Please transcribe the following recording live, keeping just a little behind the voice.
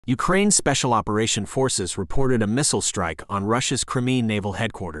Ukraine's Special Operation Forces reported a missile strike on Russia's Crimea naval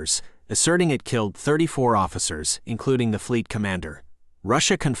headquarters, asserting it killed 34 officers, including the fleet commander.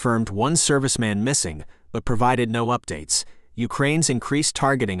 Russia confirmed one serviceman missing, but provided no updates. Ukraine's increased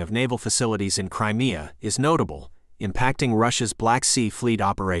targeting of naval facilities in Crimea is notable, impacting Russia's Black Sea Fleet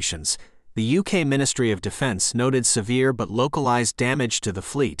operations. The UK Ministry of Defence noted severe but localized damage to the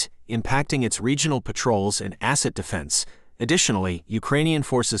fleet, impacting its regional patrols and asset defense. Additionally, Ukrainian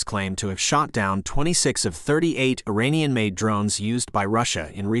forces claim to have shot down 26 of 38 Iranian-made drones used by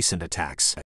Russia in recent attacks.